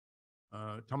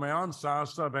Tá mé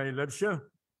ansáasta bheith libse,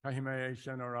 caithfí mé é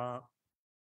sin ar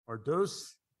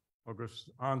dús, agus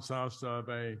ansáasta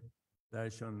bheith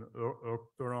leis an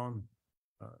Uachtarán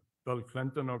Bill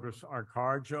Clinton agus ar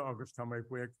cardide agus tá mé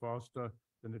buíoch fásta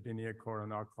den na daine chur an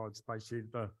ácáid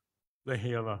speisialta le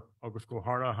héile agus go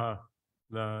háirithe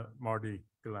le Marty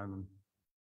Glennon.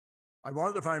 I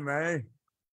want, if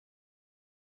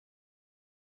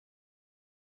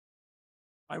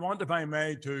I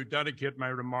may, to dedicate my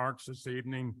remarks this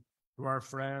evening to our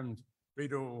friend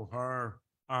Rita O'Hare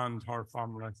and her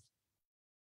family.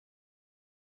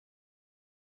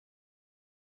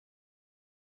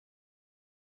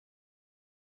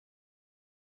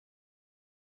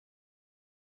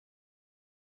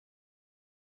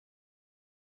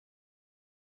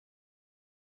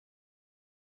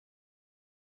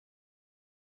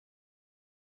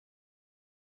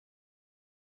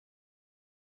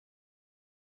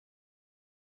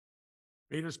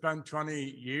 Rita spent 20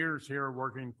 years here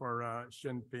working for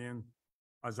Sinn Féin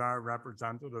as our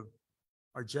representative.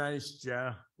 Our Jais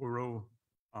Ja Uro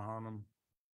Ahanam.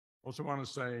 Also want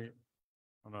to say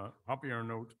on a happier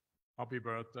note, happy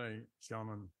birthday,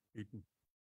 Shannon Eaton.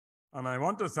 And I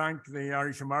want to thank the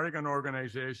Irish American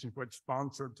organization which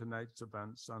sponsored tonight's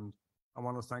events. And I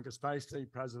want to thank especially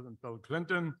President Bill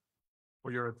Clinton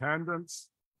for your attendance.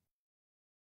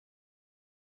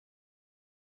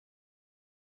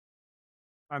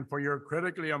 And for your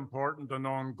critically important and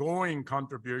ongoing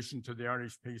contribution to the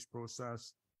Irish peace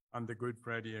process and the Good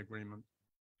Friday Agreement.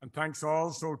 And thanks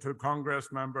also to Congress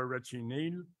member Richie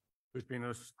Neal, who's been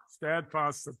a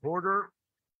steadfast supporter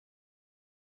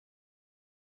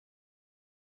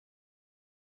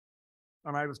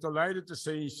and I was delighted to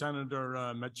see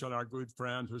Senator Mitchell, our good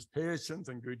friend, whose patience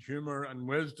and good humour and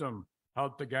wisdom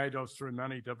helped to guide us through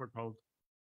many difficult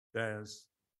days.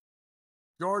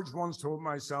 George once told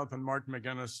myself and Martin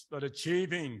McGuinness that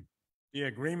achieving the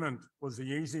agreement was the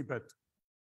easy bit.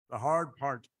 The hard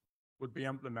part would be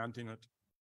implementing it.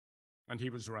 And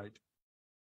he was right.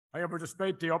 However,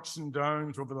 despite the ups and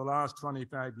downs over the last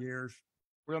 25 years,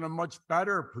 we're in a much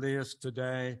better place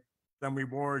today than we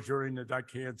were during the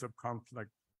decades of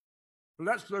conflict. So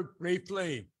let's look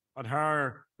briefly at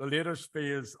how the latest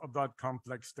phase of that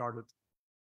conflict started.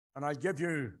 And I'll give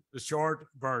you the short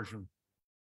version.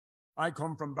 I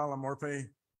come from Ballymurphy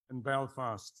in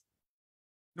Belfast.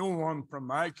 No one from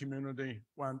my community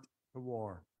went to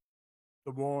war.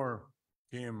 The war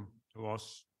came to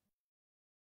us.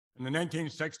 In the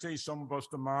 1960s, some of us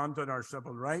demanded our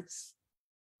civil rights,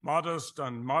 modest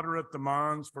and moderate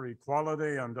demands for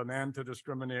equality and an end to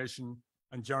discrimination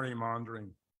and gerrymandering.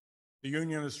 The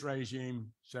Unionist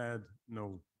regime said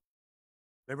no.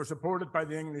 They were supported by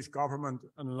the English government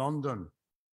in London.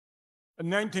 In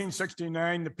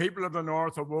 1969, the people of the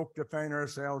North awoke to find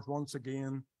ourselves once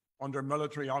again under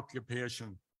military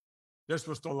occupation. This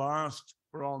was to last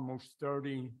for almost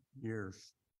 30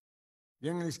 years. The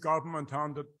English government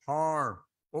handed power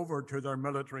over to their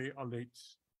military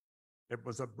elites. It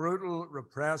was a brutal,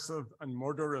 repressive, and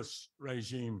murderous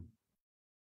regime.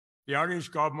 The Irish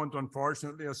government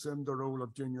unfortunately assumed the role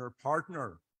of junior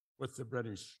partner with the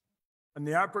British. And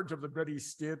the efforts of the British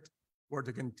state were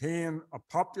to contain a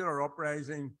popular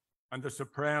uprising and to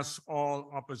suppress all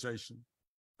opposition.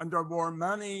 And there were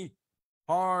many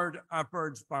hard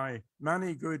efforts by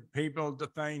many good people to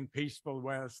find peaceful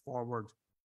ways forward,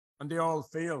 and they all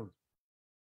failed.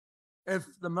 If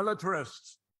the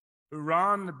militarists who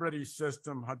ran the British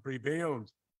system had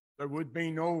prevailed, there would be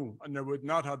no, and there would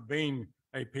not have been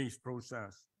a peace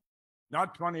process.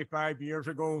 Not 25 years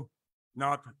ago,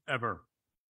 not ever.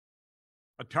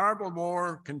 A terrible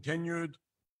war continued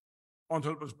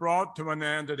until it was brought to an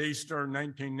end at Easter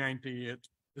 1998,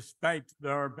 despite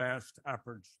their best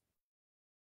efforts.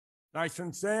 Now,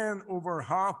 since then, over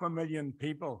 500,000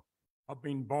 people have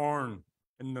been born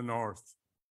in the North.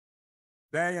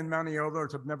 They and many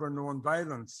others have never known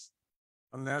violence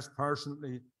unless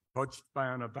personally touched by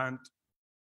an event.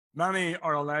 Many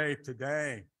are alive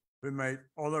today who might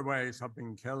otherwise have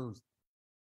been killed.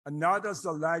 And that is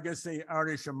the legacy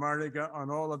Irish America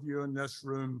and all of you in this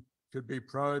room should be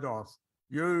proud of.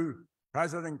 You,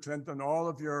 President Clinton, all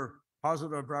of your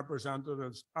positive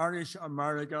representatives, Irish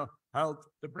America helped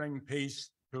to bring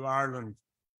peace to Ireland.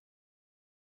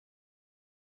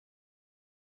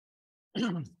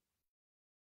 The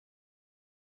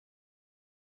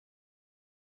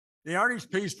Irish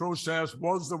peace process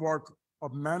was the work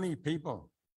of many people.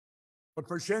 But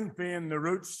for Sinn Féin, the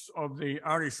roots of the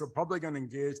Irish Republican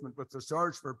engagement with the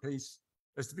search for peace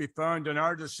is to be found in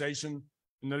our decision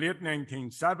in the late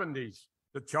 1970s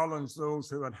to challenge those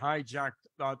who had hijacked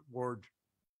that word.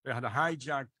 They had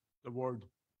hijacked the word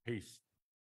peace.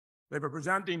 They were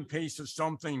presenting peace as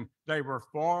something they were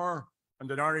for and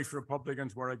that Irish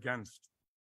Republicans were against.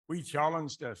 We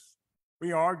challenged this.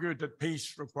 We argued that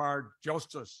peace required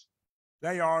justice.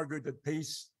 They argued that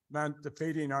peace meant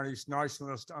defeating Irish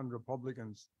nationalists and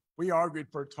Republicans. We argued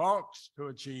for talks to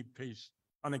achieve peace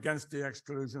and against the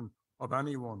exclusion of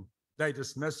anyone. They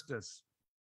dismissed this.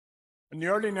 In the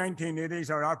early 1980s,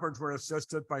 our efforts were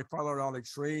assisted by Father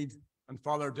Alex Reid and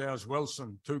Father Des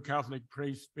Wilson, two Catholic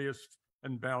priests based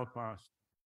in Belfast.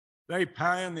 They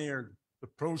pioneered the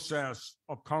process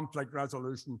of conflict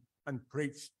resolution and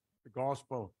preached the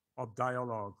gospel of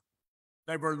dialogue.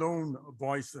 They were lone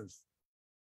voices.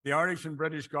 The Irish and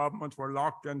British governments were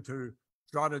locked into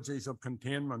strategies of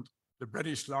containment. The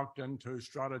British locked into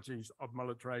strategies of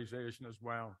militarization as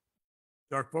well.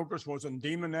 Their focus was on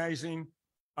demonizing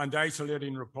and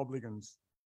isolating Republicans.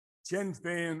 Sinn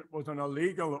Féin was an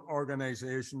illegal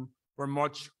organization for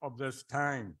much of this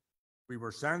time. We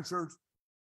were censored,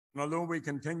 and although we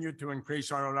continued to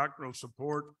increase our electoral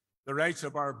support, the rights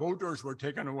of our voters were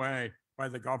taken away by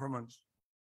the governments.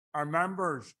 Our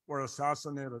members were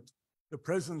assassinated. The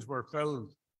prisons were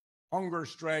filled. Hunger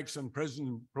strikes and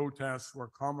prison protests were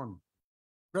common.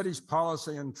 British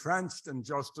policy entrenched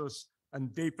injustice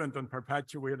and deepened and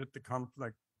perpetuated the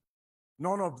conflict.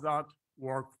 None of that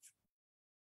worked.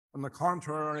 On the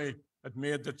contrary, it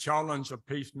made the challenge of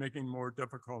peacemaking more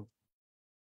difficult.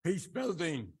 Peace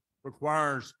building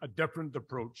requires a different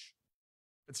approach.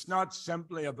 It's not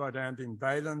simply about ending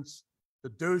violence. To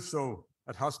do so,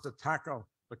 it has to tackle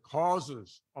the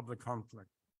causes of the conflict.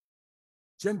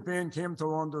 Sinn Féin came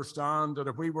to understand that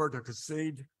if we were to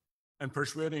succeed in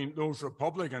persuading those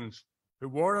Republicans who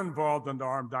were involved in the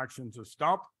armed action to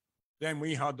stop, then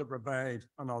we had to provide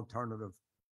an alternative.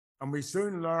 And we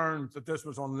soon learned that this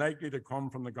was unlikely to come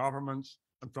from the governments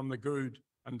and from the good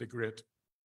and the great.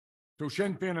 So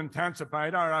Sinn Féin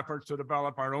intensified our efforts to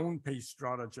develop our own peace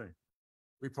strategy.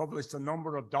 We published a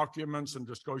number of documents and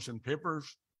discussion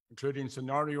papers, including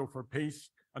Scenario for Peace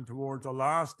and Towards a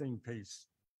Lasting Peace.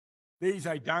 These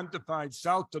identified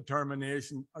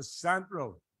self-determination as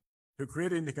central to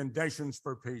creating the conditions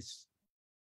for peace.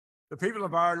 The people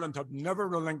of Ireland have never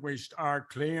relinquished our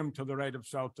claim to the right of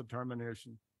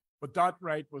self-determination, but that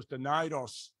right was denied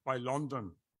us by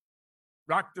London.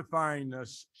 Rectifying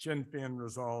this, Sinn Féin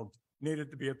resolved,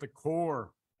 needed to be at the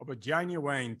core of a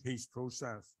genuine peace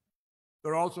process.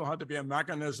 There also had to be a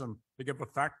mechanism to give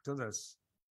effect to this.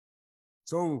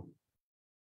 So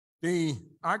the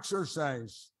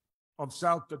exercise of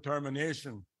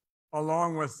self-determination,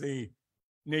 along with the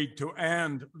need to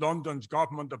end London's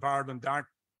Government of Ireland Act,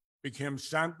 became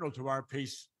central to our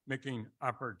peacemaking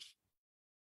efforts.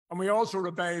 And we also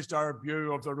revised our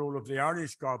view of the role of the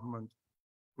Irish government.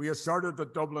 We asserted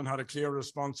that Dublin had a clear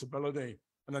responsibility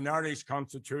and an Irish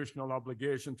constitutional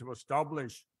obligation to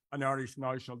establish an Irish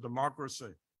national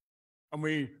democracy. And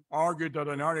we argued that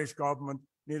an Irish government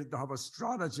needed to have a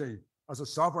strategy as a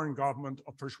sovereign government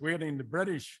of persuading the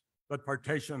British that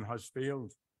partition has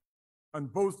failed.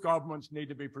 And both governments need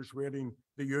to be persuading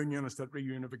the unionists that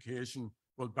reunification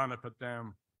will benefit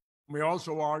them. We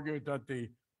also argued that the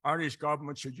Irish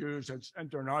government should use its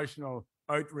international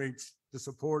outreach to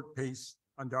support peace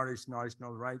and Irish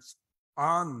national rights,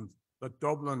 and that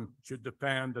Dublin should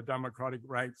defend the democratic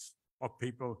rights of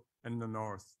people in the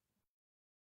north.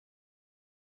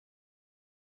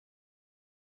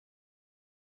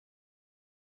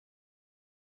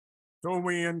 So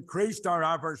we increased our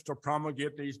efforts to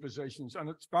promulgate these positions, and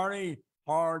it's very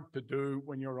hard to do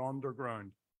when you're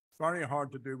underground. It's very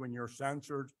hard to do when you're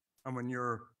censored and when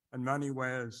you're, in many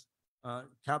ways,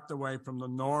 kept away from the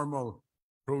normal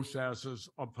processes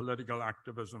of political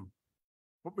activism.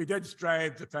 But we did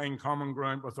strive to find common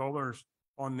ground with others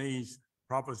on these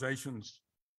propositions.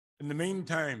 In the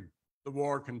meantime, the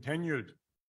war continued.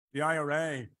 The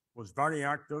IRA was very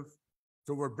active.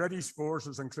 So were British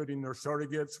forces, including their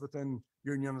surrogates within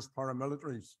unionist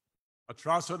paramilitaries.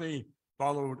 Atrocity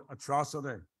followed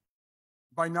atrocity.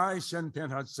 By now, Sinn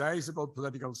Féin had sizable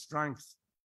political strength,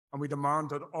 and we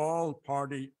demanded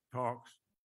all-party talks.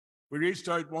 We reached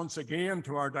out once again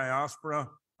to our diaspora,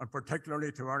 and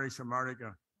particularly to Irish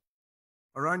America.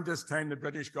 Around this time, the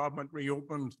British government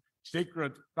reopened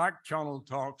secret back-channel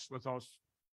talks with us,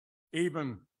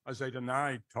 even as they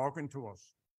denied talking to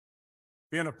us.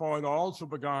 Fianna Fáil also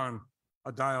began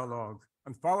a dialogue,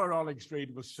 and Father Alex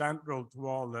Reid was central to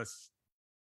all this.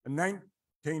 In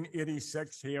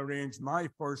 1986, he arranged my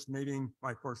first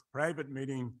private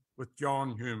meeting with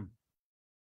John Hume.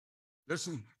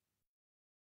 Listen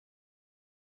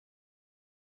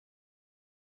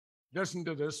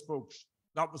to this, folks.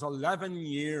 That was 11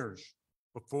 years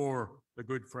before the the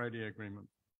Good Friday Agreement.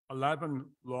 11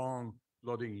 long,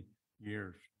 bloody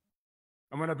years.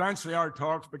 And when eventually our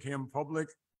talks became public,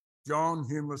 John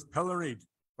Hume was pilloried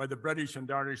by the British and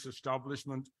Irish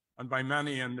establishment and by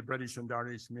many in the British and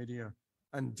Irish media.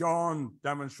 And John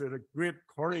demonstrated great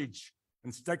courage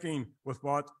in sticking with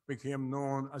what became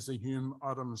known as the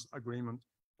Hume-Adams Agreement.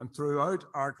 And throughout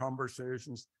our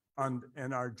conversations and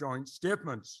in our joint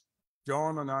statements,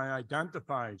 John and I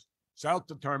identified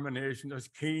self-determination as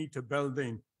key to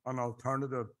building an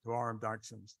alternative to armed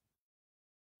actions.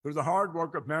 Through the hard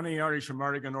work of many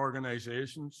Irish-American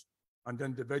organisations and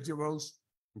individuals,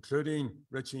 including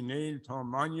Richie Neal,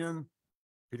 Tom Mannion,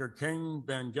 Peter King,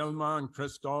 Ben Gilman,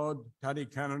 Chris Dodd, Teddy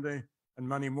Kennedy, and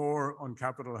many more on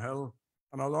Capitol Hill,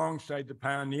 and alongside the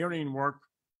pioneering work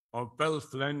of Bill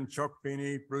Flynn, Chuck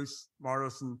Feeney, Bruce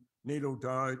Morrison, Neil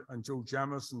O'Dowd, and Joe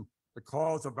Jamieson, the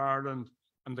cause of Ireland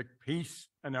and the peace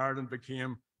in Ireland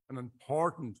became an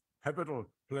important, pivotal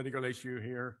political issue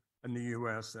here in the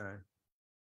USA.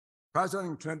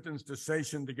 President Clinton's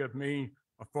decision to give me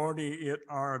a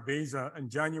 48-hour visa in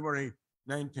January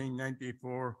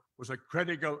 1994 was a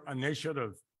critical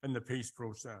initiative in the peace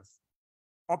process.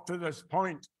 Up to this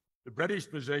point, the British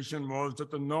position was that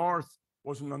the North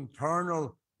was an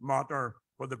internal matter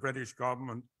for the British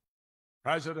government.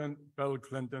 President Bill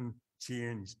Clinton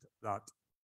changed that.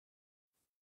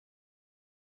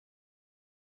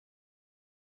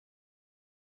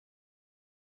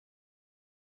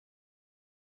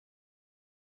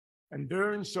 In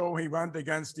doing so, he went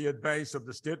against the advice of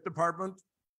the State Department,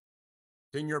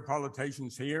 senior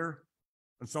politicians here,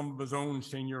 and some of his own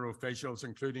senior officials,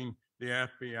 including the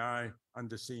FBI and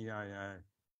the CIA.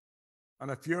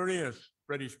 And a furious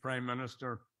British Prime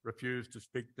Minister refused to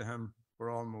speak to him for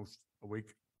almost a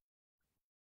week.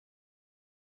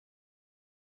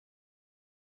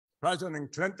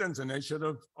 President Clinton's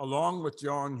initiative, along with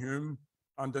John Hume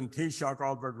and then Taoiseach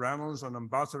Albert Reynolds and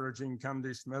Ambassador Jean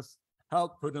Kennedy Smith,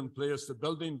 helped put in place the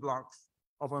building blocks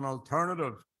of an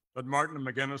alternative that Martin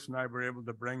McGuinness and I were able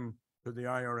to bring to the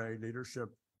IRA leadership.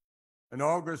 In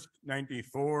August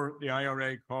 '94, the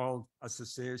IRA called a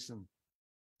cessation.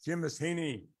 Seamus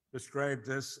Heaney described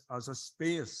this as a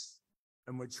space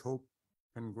in which hope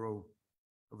can grow.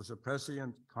 It was a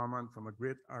prescient comment from a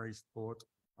great Irish poet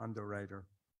and a writer.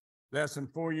 Less than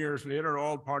 4 years later,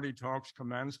 all party talks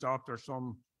commenced after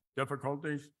some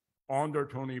difficulties under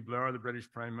Tony Blair, the British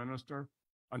Prime Minister,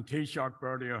 and Taoiseach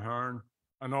Bertie Ahern,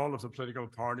 and all of the political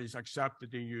parties except the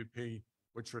DUP,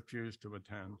 which refused to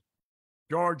attend.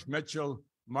 George Mitchell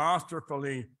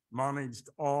masterfully managed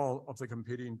all of the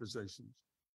competing positions.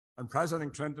 And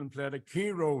President Clinton played a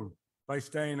key role by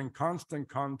staying in constant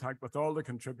contact with all the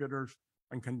contributors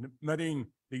and committing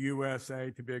the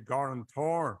USA to be a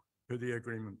guarantor to the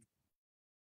agreement.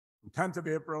 On 10th of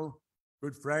April,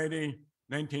 Good Friday,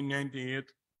 1998,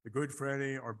 the Good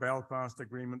Friday or Belfast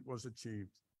Agreement was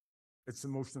achieved. It's the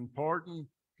most important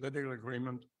political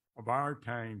agreement of our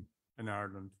time in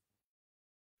Ireland.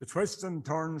 The twists and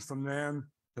turns from then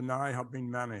to now have been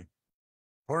many.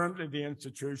 Currently, the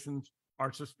institutions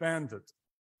are suspended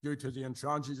due to the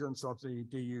intransigence of the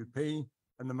DUP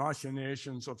and the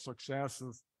machinations of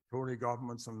successive Tory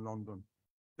governments in London.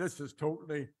 This is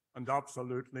totally and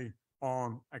absolutely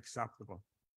unacceptable.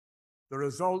 The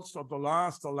results of the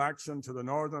last election to the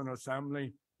Northern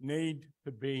Assembly need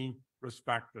to be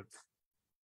respected.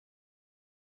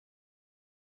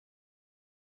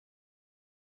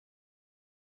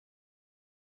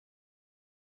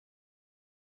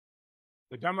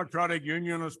 The Democratic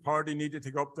Unionist Party need to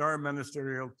take up their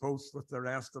ministerial posts with the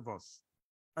rest of us.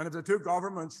 And if the two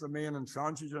governments remain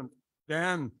intransigent,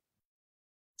 if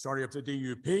the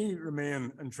DUP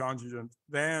remain intransigent,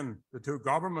 then the two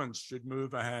governments should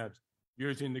move ahead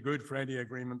using the Good Friday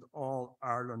Agreement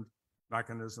All-Ireland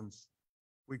mechanisms.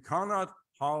 We cannot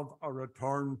have a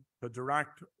return to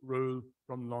direct rule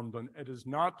from London. It is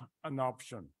not an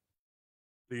option.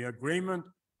 The agreement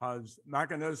has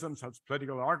mechanisms, has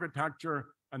political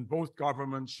architecture, and both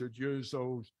governments should use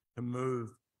those to move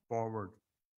forward.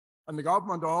 And the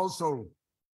government also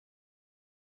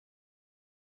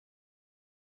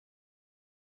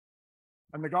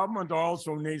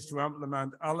needs to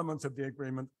implement elements of the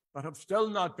agreement that have still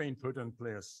not been put in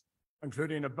place,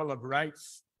 including a Bill of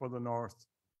Rights for the North.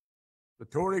 The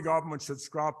Tory government should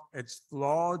scrap its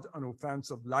flawed and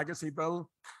offensive legacy bill.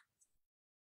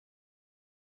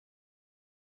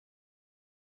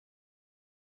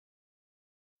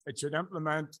 It should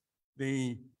implement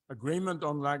the agreement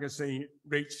on legacy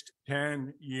reached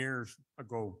 10 years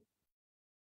ago.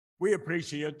 We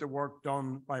appreciate the work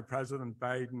done by President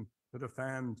Biden to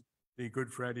defend the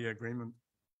Good Friday Agreement.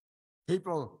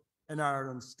 People in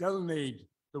Ireland still need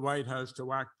the White House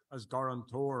to act as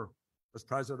guarantor, as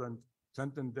President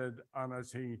Clinton did, and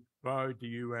as he vowed the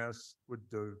US would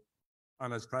do,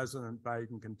 and as President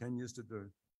Biden continues to do.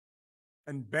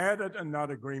 Embedded in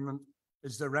that agreement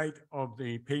is the right of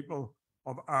the people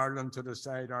of Ireland to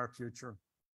decide our future.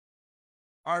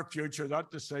 Our future,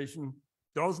 that decision,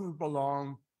 doesn't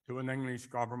belong to an English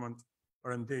government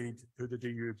or indeed to the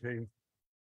DUP.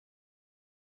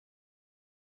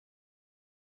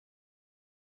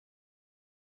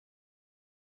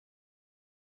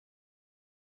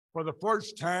 For the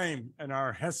first time in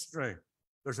our history,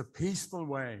 there's a peaceful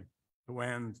way to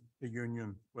end the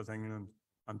union with England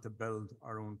and to build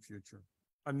our own future.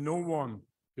 And no one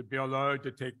should be allowed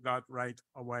to take that right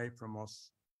away from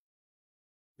us.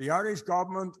 The Irish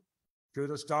government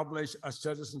should establish a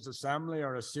citizens' assembly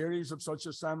or a series of such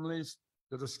assemblies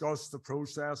to discuss the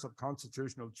process of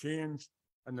constitutional change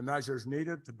and the measures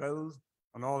needed to build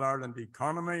an all-Ireland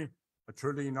economy, a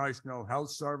truly national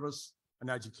health service, an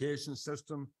education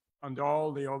system, and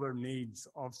all the other needs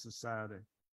of society.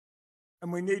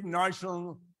 And we need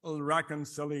national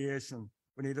reconciliation.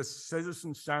 We need a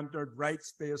citizen-centred,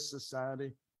 rights-based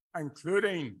society,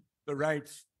 including the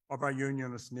rights of our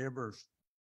unionist neighbours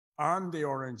and the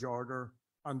Orange Order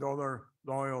and other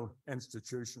loyal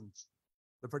institutions.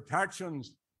 The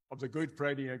protections of the Good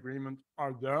Friday Agreement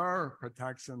are their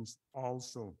protections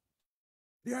also.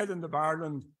 The island of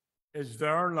Ireland is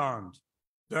their land,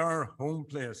 their home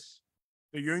place.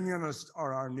 The Unionists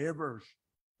are our neighbours.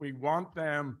 We want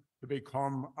them to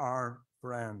become our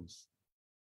friends.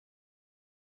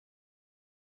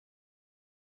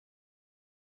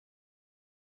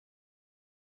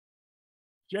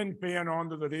 Sinn Féin,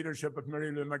 under the leadership of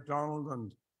Mary Lou MacDonald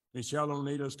and Michelle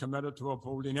O'Neill, is committed to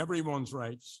upholding everyone's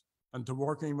rights and to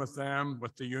working with them,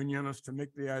 with the Unionists, to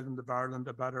make the island of Ireland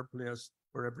a better place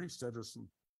for every citizen.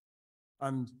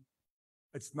 And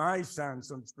it's my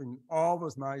sense, and it's been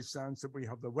always my sense, that we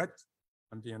have the wit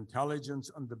and the intelligence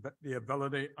and the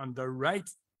ability and the right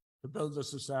to build a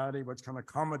society which can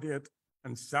accommodate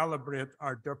and celebrate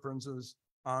our differences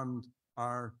and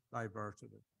our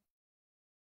diversity.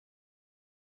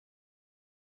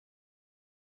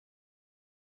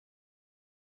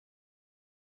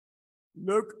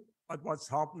 Look at what's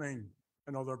happening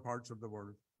in other parts of the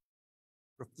world.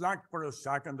 Reflect for a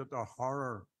second at the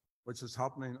horror which is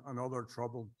happening in other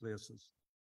troubled places.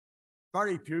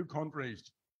 Very few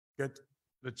countries get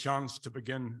the chance to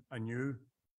begin anew.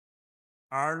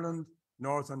 Ireland,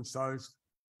 North and South,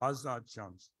 has that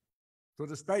chance. So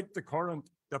despite the current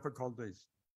difficulties,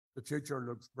 the future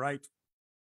looks bright.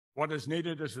 What is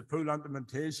needed is the full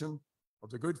implementation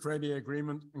of the Good Friday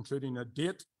Agreement, including a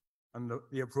date and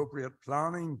the appropriate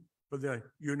planning for the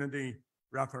unity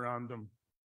referendum.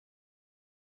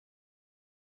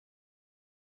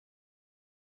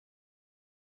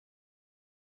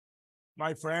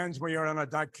 My friends, we are in a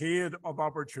decade of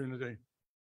opportunity.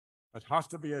 It has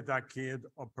to be a decade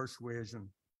of persuasion.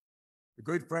 The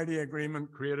Good Friday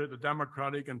Agreement created a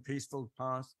democratic and peaceful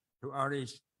path to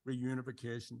Irish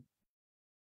reunification.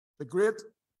 The great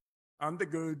and the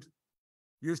good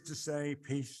used to say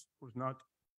peace was not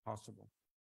possible.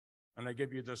 And I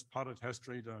give you this potted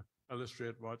history to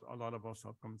illustrate what a lot of us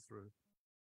have come through.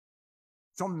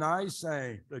 Some now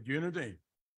say that unity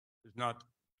is not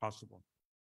possible.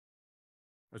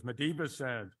 As Madiba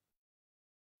said,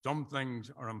 some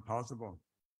things are impossible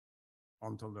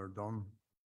until they're done.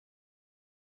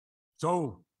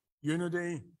 So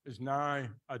unity is now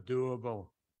a doable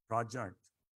project.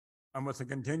 And with the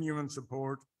continuing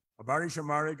support of Irish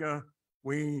America,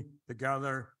 we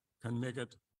together can make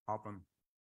it happen.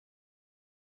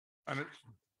 And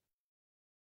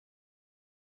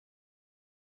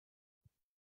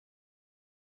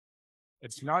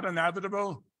it's not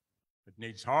inevitable. It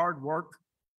needs hard work.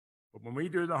 But when we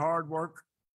do the hard work,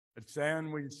 it's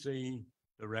then we see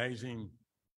the rising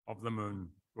of the moon.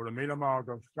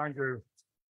 Thank you.